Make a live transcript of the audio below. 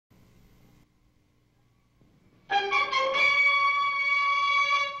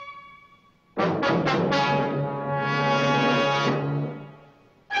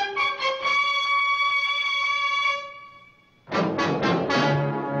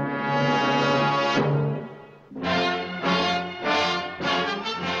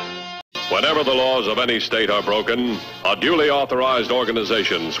Whenever the laws of any state are broken, a duly authorized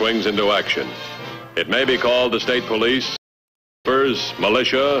organization swings into action. It may be called the state police,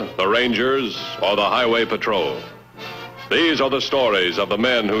 militia, the Rangers, or the Highway Patrol. These are the stories of the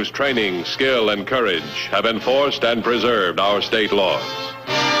men whose training, skill, and courage have enforced and preserved our state laws.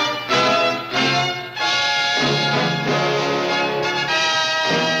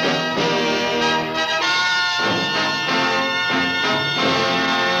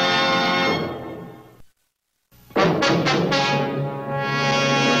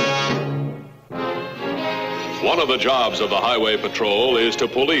 One of the jobs of the Highway Patrol is to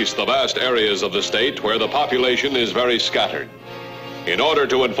police the vast areas of the state where the population is very scattered. In order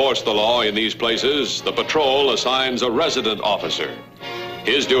to enforce the law in these places, the patrol assigns a resident officer.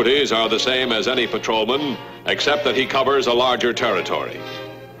 His duties are the same as any patrolman, except that he covers a larger territory.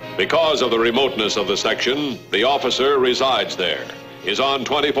 Because of the remoteness of the section, the officer resides there, is on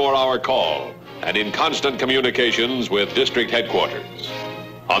 24-hour call, and in constant communications with district headquarters.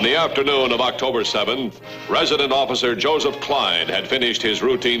 On the afternoon of October 7th, Resident Officer Joseph Klein had finished his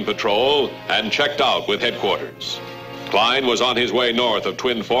routine patrol and checked out with headquarters. Klein was on his way north of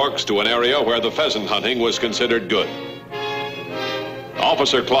Twin Forks to an area where the pheasant hunting was considered good.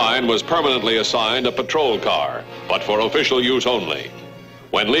 Officer Klein was permanently assigned a patrol car, but for official use only.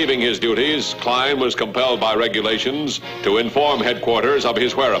 When leaving his duties, Klein was compelled by regulations to inform headquarters of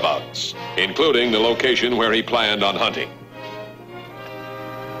his whereabouts, including the location where he planned on hunting.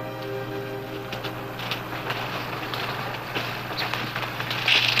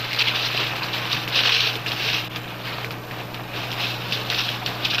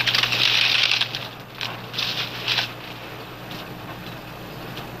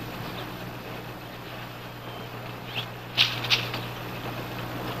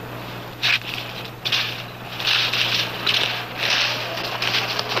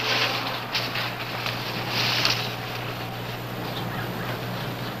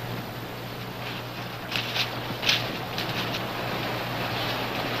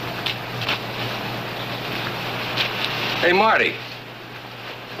 Hey, Marty.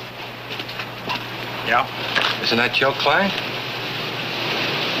 Yeah? Isn't that Joe Klein?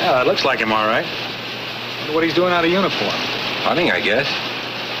 Yeah, it looks like him, all right. Wonder what he's doing out of uniform. Hunting, I guess.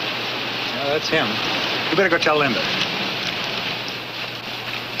 Yeah, that's him. You better go tell Linda.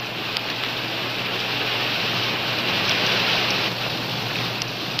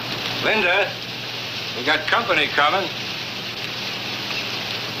 Linda, we got company coming.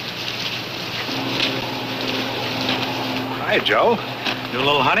 Hi, Joe. Do a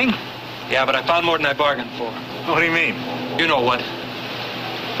little hunting? Yeah, but I found more than I bargained for. What do you mean? You know what?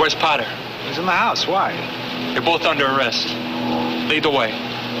 Where's Potter? He's in the house. Why? You're both under arrest. Lead the way.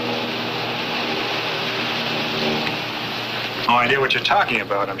 No idea what you're talking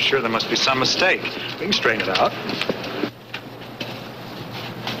about. I'm sure there must be some mistake. We can straighten it out.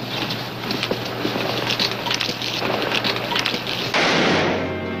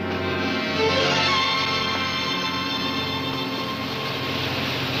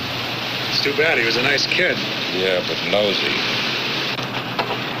 It's too bad. He was a nice kid. Yeah, but nosy.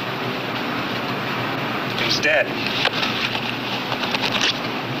 He's dead.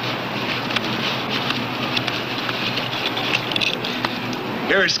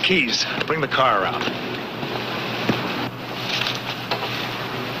 Here are his keys. Bring the car around.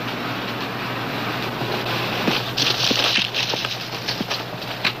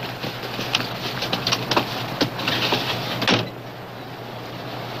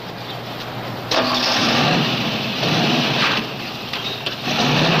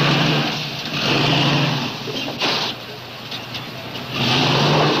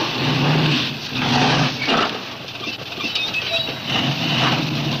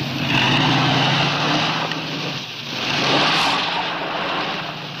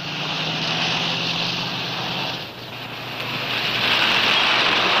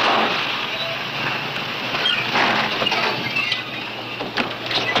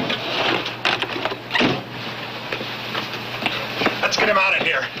 Let's get him out of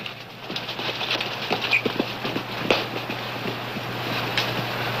here.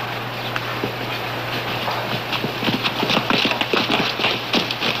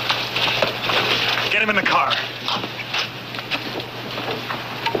 Get him in the car.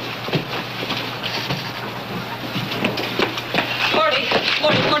 Marty,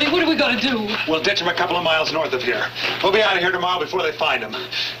 what are we gonna do? We'll ditch him a couple of miles north of here. We'll be out of here tomorrow before they find him.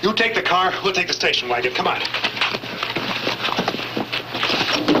 You take the car, we'll take the station wagon. Come on.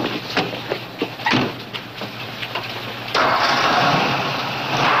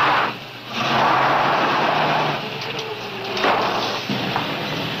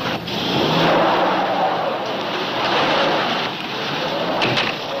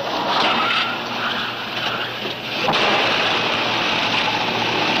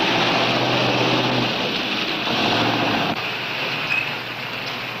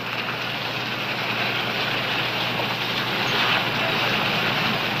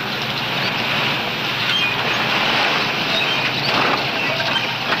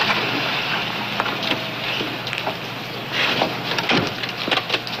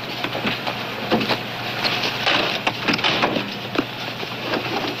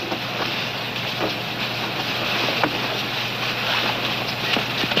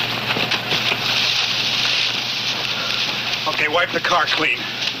 wipe the car clean.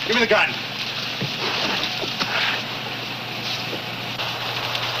 Give me the gun.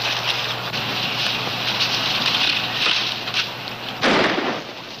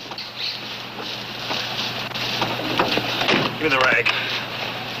 Give me the rag.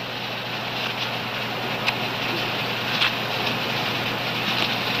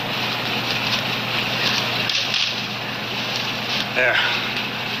 There.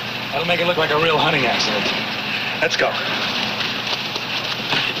 That'll make it look like a real hunting accident. Let's go.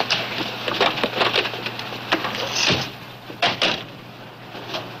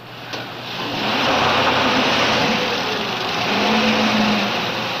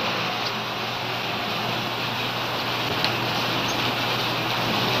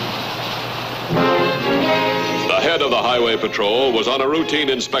 Of the Highway Patrol was on a routine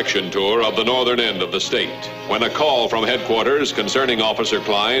inspection tour of the northern end of the state when a call from headquarters concerning Officer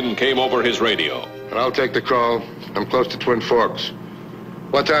Klein came over his radio. I'll take the call. I'm close to Twin Forks.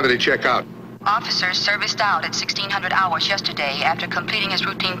 What time did he check out? Officer serviced out at 1600 hours yesterday after completing his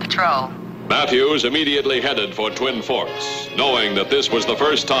routine patrol. Matthews immediately headed for Twin Forks, knowing that this was the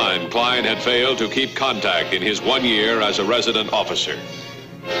first time Klein had failed to keep contact in his 1 year as a resident officer.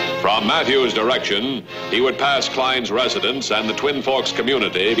 From Matthews' direction, he would pass Klein's residence and the Twin Forks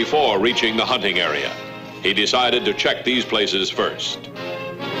community before reaching the hunting area. He decided to check these places first.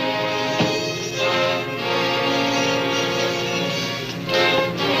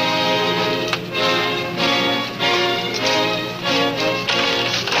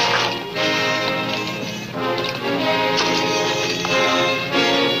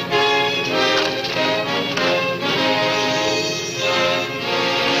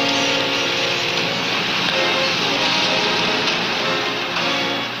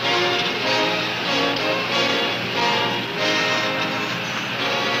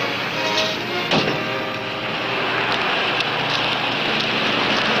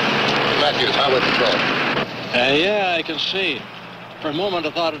 Yeah, I can see. For a moment,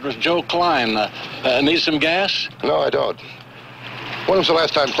 I thought it was Joe Klein. Need some gas? No, I don't. When was the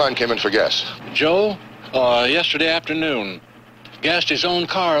last time Klein came in for gas? Joe? Yesterday afternoon. Gassed his own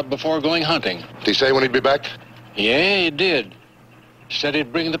car up before going hunting. Did he say when he'd be back? Yeah, he did. Said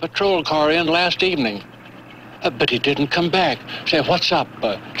he'd bring the patrol car in last evening. But he didn't come back. Say, what's up?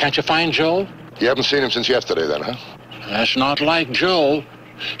 Can't you find Joe? You haven't seen him since yesterday, then, huh? That's not like Joe.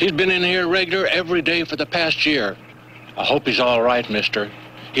 He's been in here regular every day for the past year. I hope he's all right, mister.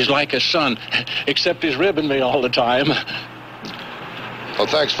 He's like his son, except he's ribbing me all the time. Well,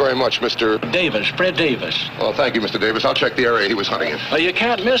 thanks very much, Mr. Davis, Fred Davis. Well, thank you, Mr. Davis. I'll check the area he was hunting in. You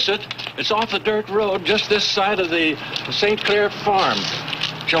can't miss it. It's off the dirt road, just this side of the St. Clair farm.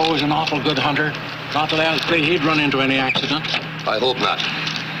 Joe is an awful good hunter. Not likely he'd run into any accident. I hope not.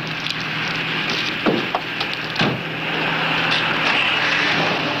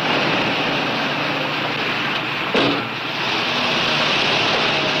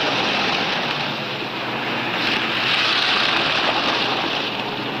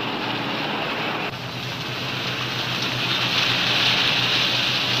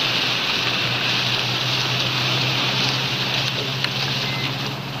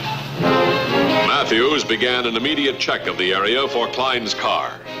 Matthews began an immediate check of the area for Klein's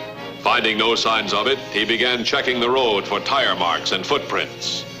car. Finding no signs of it, he began checking the road for tire marks and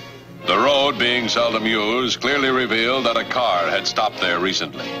footprints. The road, being seldom used, clearly revealed that a car had stopped there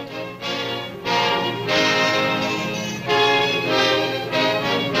recently.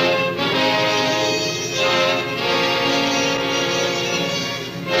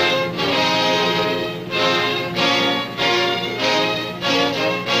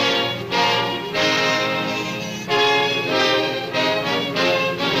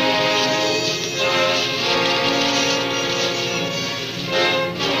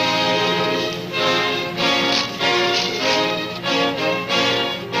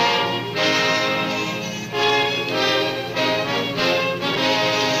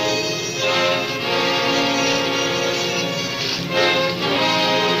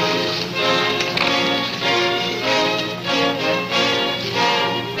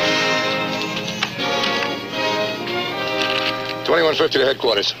 .50 to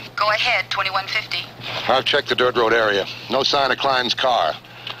headquarters. Go ahead, 2150. I've checked the dirt road area. No sign of Klein's car.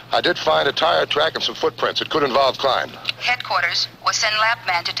 I did find a tire track and some footprints. It could involve Klein. Headquarters will send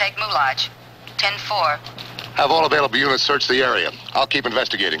Lapman to take Moulage. 10-4. Have all available units search the area. I'll keep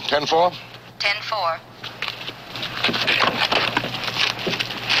investigating. 10-4? 10-4.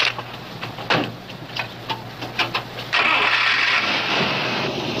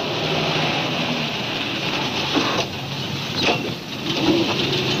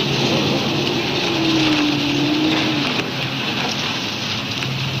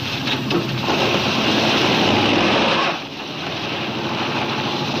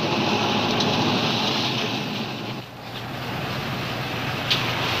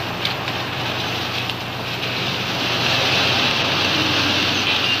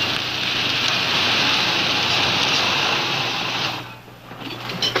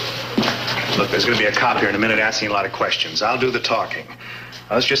 there's going to be a cop here in a minute asking a lot of questions. I'll do the talking.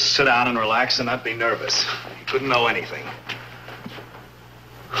 Now, let's just sit down and relax and not be nervous. He couldn't know anything.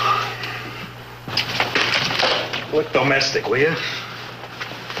 Look domestic, will you?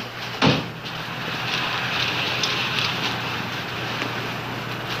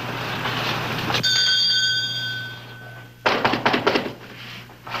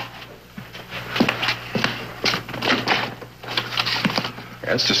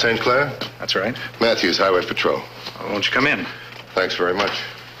 Yes, to St. Clair? That's right. Matthews, Highway Patrol. Won't you come in? Thanks very much.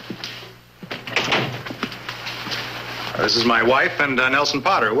 This is my wife and Nelson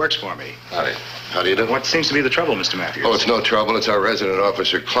Potter, who works for me. Howdy. How do you do? What seems to be the trouble, Mr. Matthews? Oh, it's no trouble. It's our resident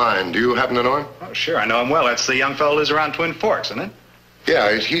officer, Klein. Do you happen to know him? Oh, sure. I know him well. That's the young fellow who lives around Twin Forks, isn't it?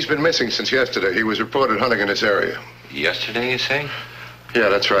 Yeah, he's been missing since yesterday. He was reported hunting in this area. Yesterday, you say? Yeah,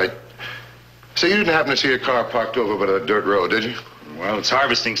 that's right. So you didn't happen to see a car parked over by the dirt road, did you? Well, it's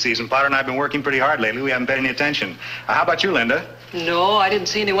harvesting season. Potter and I have been working pretty hard lately. We haven't paid any attention. How about you, Linda? No, I didn't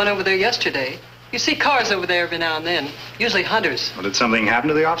see anyone over there yesterday. You see cars over there every now and then. Usually hunters. Well, did something happen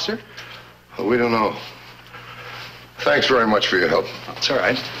to the officer? Well, we don't know. Thanks very much for your help. Oh, it's all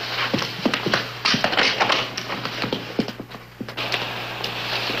right.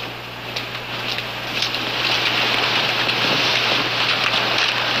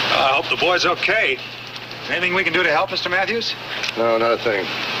 I hope the boy's okay. Anything we can do to help, Mr. Matthews? No, not a thing.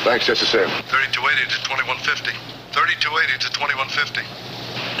 Thanks just the same. 3280 to 2150. 3280 to 2150.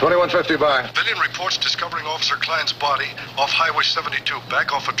 2150, bye. Civilian reports discovering Officer Klein's body off Highway 72,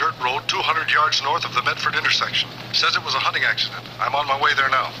 back off a dirt road 200 yards north of the Medford intersection. Says it was a hunting accident. I'm on my way there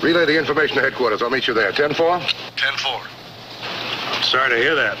now. Relay the information to headquarters. I'll meet you there. 10-4? 10-4. I'm sorry to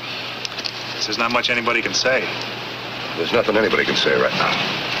hear that. There's not much anybody can say. There's nothing anybody can say right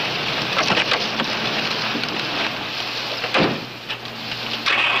now.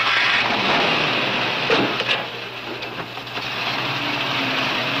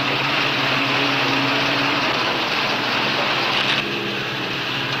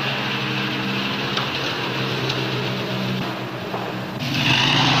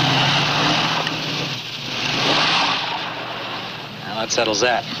 That settles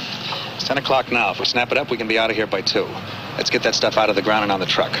that. It's 10 o'clock now. If we snap it up, we can be out of here by 2. Let's get that stuff out of the ground and on the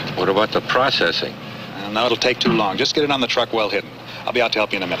truck. What about the processing? No, it'll take too long. Just get it on the truck well hidden. I'll be out to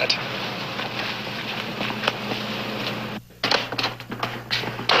help you in a minute.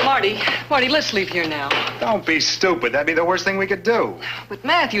 Marty, let's leave here now. Don't be stupid. That'd be the worst thing we could do. But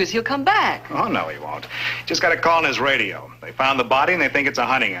Matthews, he'll come back. Oh, no, he won't. Just got a call on his radio. They found the body and they think it's a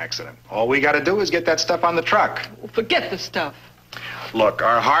hunting accident. All we got to do is get that stuff on the truck. Forget the stuff. Look,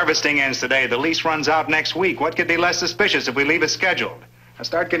 our harvesting ends today. The lease runs out next week. What could be less suspicious if we leave as scheduled? Now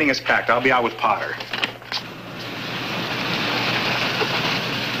start getting us packed. I'll be out with Potter.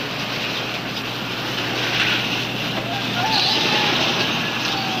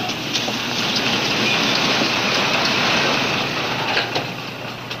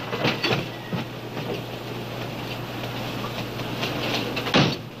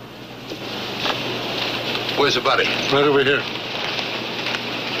 Where's the body? Right over here.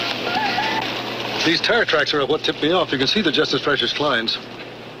 These tire tracks are what tipped me off. You can see they're just as fresh as Klein's.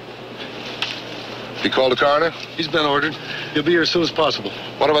 You called the coroner? He's been ordered. He'll be here as soon as possible.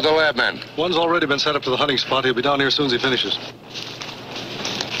 What about the lab man? One's already been set up to the hunting spot. He'll be down here as soon as he finishes.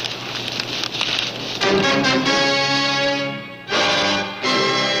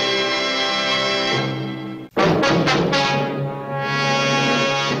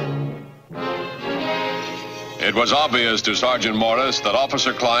 It was obvious to Sergeant Morris that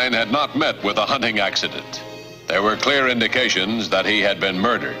Officer Klein had not met with a hunting accident. There were clear indications that he had been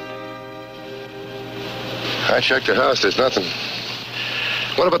murdered. I checked the house. There's nothing.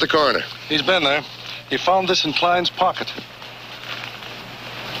 What about the coroner? He's been there. He found this in Klein's pocket.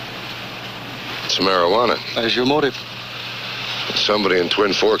 It's marijuana. There's your motive. Somebody in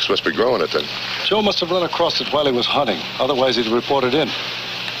Twin Forks must be growing it then. Joe must have run across it while he was hunting. Otherwise, he'd report it in.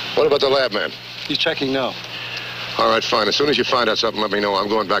 What about the lab man? He's checking now. All right, fine. As soon as you find out something, let me know. I'm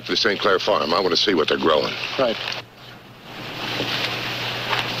going back to the St. Clair farm. I want to see what they're growing. Right.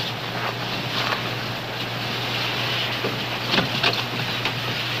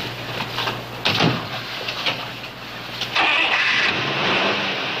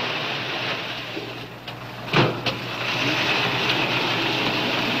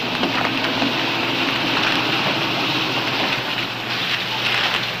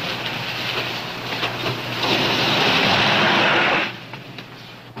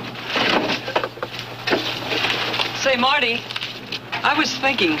 Say, Marty, I was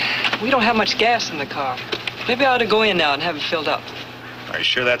thinking, we don't have much gas in the car. Maybe I ought to go in now and have it filled up. Are you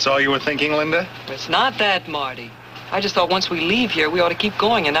sure that's all you were thinking, Linda? It's not that, Marty. I just thought once we leave here, we ought to keep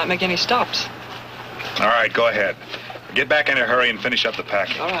going and not make any stops. All right, go ahead. Get back in a hurry and finish up the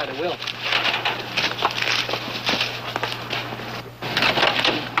packing. All right, I will.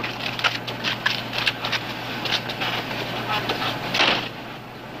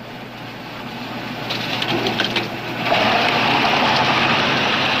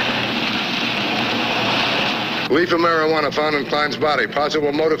 Leaf of marijuana found in Klein's body.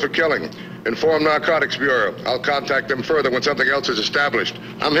 Possible motive for killing. Inform Narcotics Bureau. I'll contact them further when something else is established.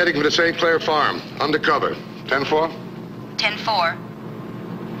 I'm heading for the St. Clair farm. Undercover. 10-4? 10-4.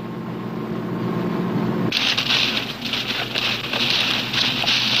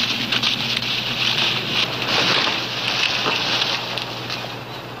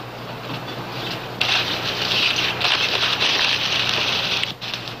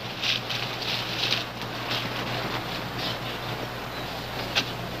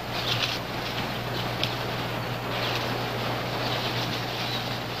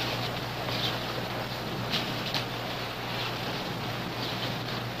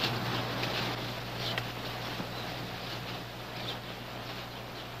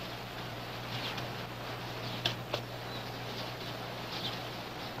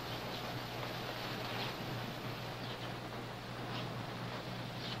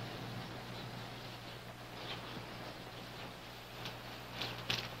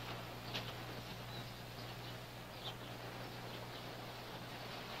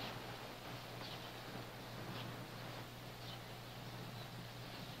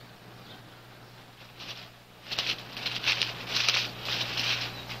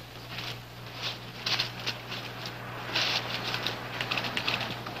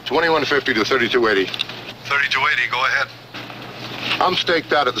 $21.50 to $32.80. $32.80, go ahead. I'm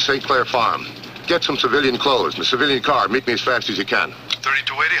staked out at the St. Clair farm. Get some civilian clothes and a civilian car. Meet me as fast as you can.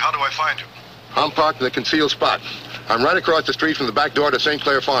 $32.80, how do I find you? I'm parked in a concealed spot. I'm right across the street from the back door to St.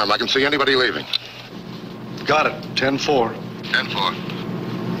 Clair farm. I can see anybody leaving. Got it. 10-4. 10-4.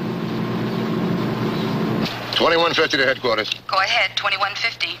 $21.50 to headquarters. Go ahead,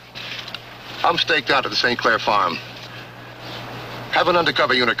 2150. I'm staked out at the St. Clair farm. Have an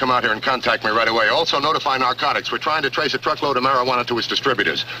undercover unit come out here and contact me right away. Also notify Narcotics. We're trying to trace a truckload of marijuana to its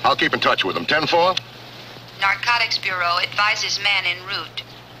distributors. I'll keep in touch with them. 10-4? Narcotics Bureau advises man en route.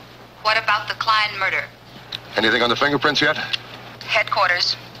 What about the Klein murder? Anything on the fingerprints yet?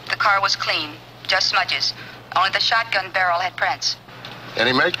 Headquarters. The car was clean. Just smudges. Only the shotgun barrel had prints.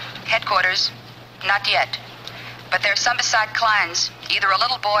 Any make? Headquarters. Not yet. But there's some beside Klein's. Either a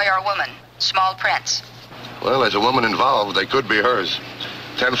little boy or a woman. Small prints. Well, there's a woman involved. They could be hers.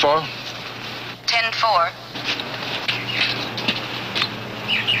 10-4? 10-4.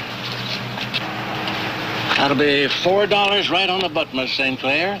 That'll be $4 right on the butt, Miss St.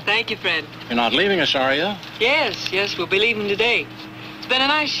 Clair. Thank you, Fred. You're not leaving us, are you? Yes, we'll be leaving today. It's been a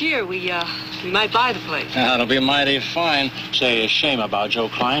nice year. We might buy the place. That'll be mighty fine. Say, a shame about Joe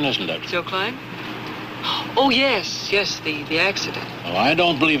Klein, isn't it? Joe Klein? Oh, yes, the accident. Oh, I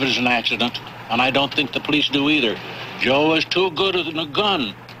don't believe it was an accident. And I don't think the police do either. Joe is too good with a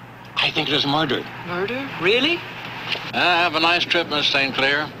gun. I think it is murder. Murder? Really? Have a nice trip, Miss St.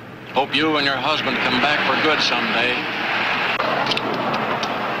 Clair. Hope you and your husband come back for good someday.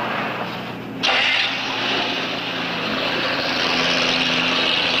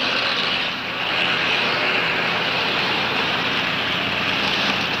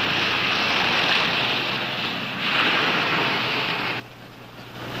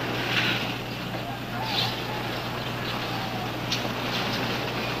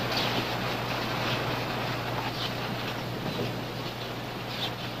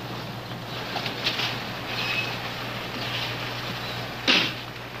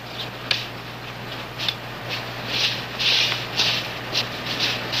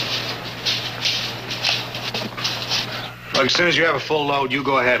 Look, as soon as you have a full load, you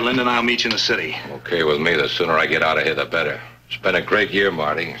go ahead. Linda and I'll meet you in the city. Okay with me. The sooner I get out of here, the better. It's been a great year,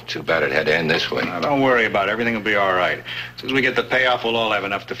 Marty. Too bad it had to end this way. Now, don't worry about it. Everything will be all right. As soon as we get the payoff, we'll all have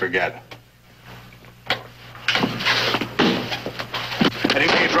enough to forget. I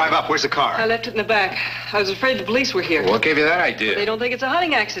didn't hear you drive up. Where's the car? I left it in the back. I was afraid the police were here. What gave you that idea? They don't think it's a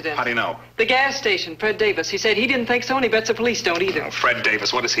hunting accident. How do you know? The gas station, Fred Davis. He said he didn't think so, and he bets the police don't either. Oh, Fred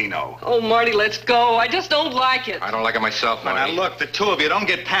Davis, what does he know? Oh, Marty, let's go. I just don't like it. I don't like it myself, Now, Marty. look, the two of you, don't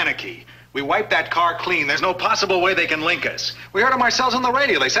get panicky. We wiped that car clean. There's no possible way they can link us. We heard them ourselves on the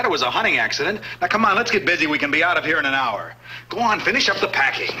radio. They said it was a hunting accident. Now, come on, let's get busy. We can be out of here in an hour. Go on, finish up the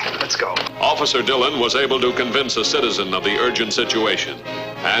packing. Let's go. Officer Dillon was able to convince a citizen of the urgent situation,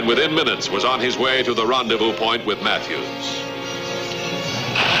 and within minutes was on his way to the rendezvous point with Matthews.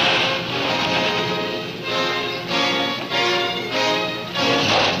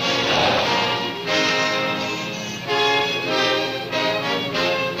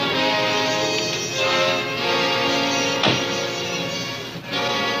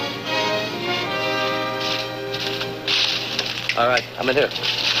 Come in here.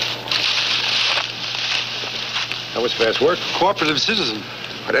 That was fast work. Cooperative citizen.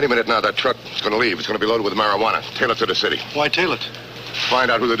 At any minute now, that truck is going to leave. It's going to be loaded with marijuana. Tail it to the city. Why tail it? Find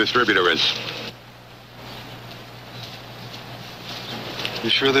out who the distributor is.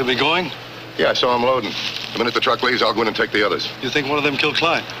 You sure they'll be going? Yeah, I saw him loading. The minute the truck leaves, I'll go in and take the others. You think one of them killed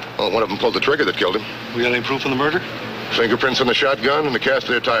Klein? Well, one of them pulled the trigger that killed him. We got any proof of the murder? Fingerprints on the shotgun and the cast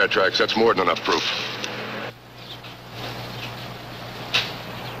of their tire tracks. That's more than enough proof.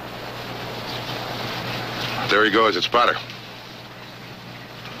 There he goes. It's Potter.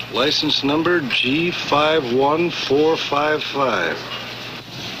 License number G51455.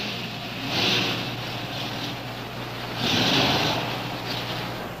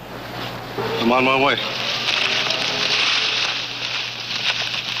 I'm on my way.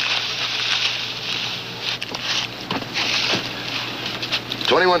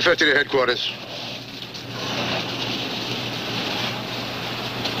 $21.50 to headquarters.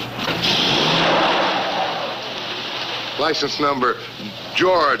 License number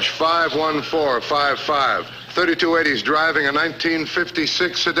George 51455. 3280's driving a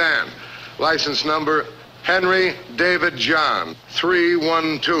 1956 sedan. License number Henry David John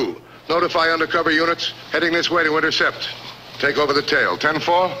 312. Notify undercover units heading this way to intercept. Take over the tail.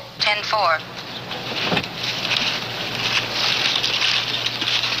 10-4? 10-4.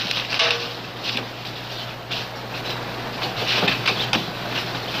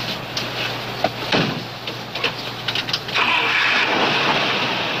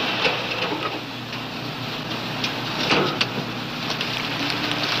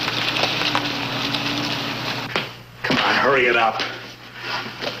 Come on, hurry it up.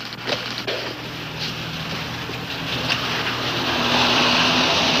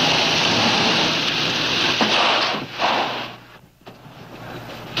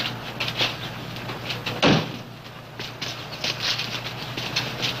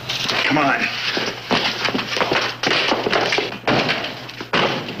 Come on.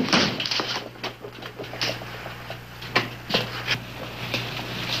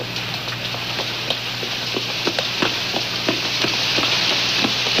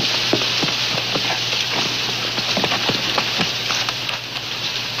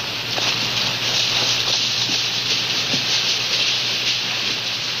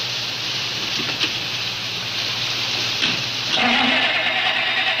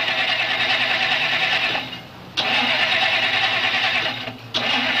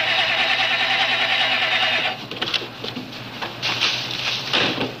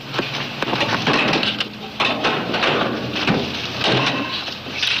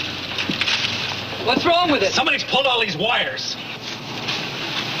 What's wrong with it? Somebody's pulled all these wires.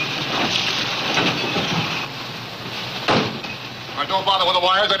 All right, don't bother with the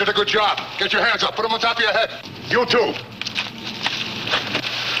wires. I did a good job. Get your hands up. Put them on top of your head. You too.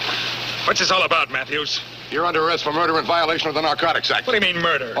 What's this all about, Matthews? You're under arrest for murder in violation of the Narcotics Act. What do you mean,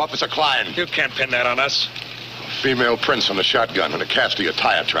 murder? Officer Klein. You can't pin that on us. Female prints on the shotgun and a cast of your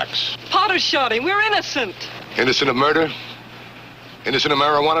tire tracks. Potter shot him. We're innocent. Innocent of murder? Innocent of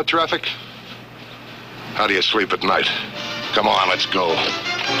marijuana traffic? How do you sleep at night? Come on, let's go.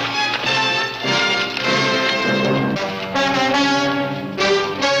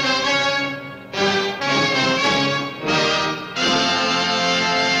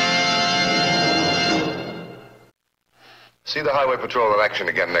 See the Highway Patrol in action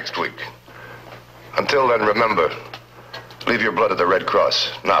again next week. Until then, remember, leave your blood at the Red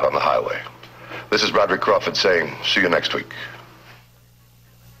Cross, not on the highway. This is Roderick Crawford saying, see you next week.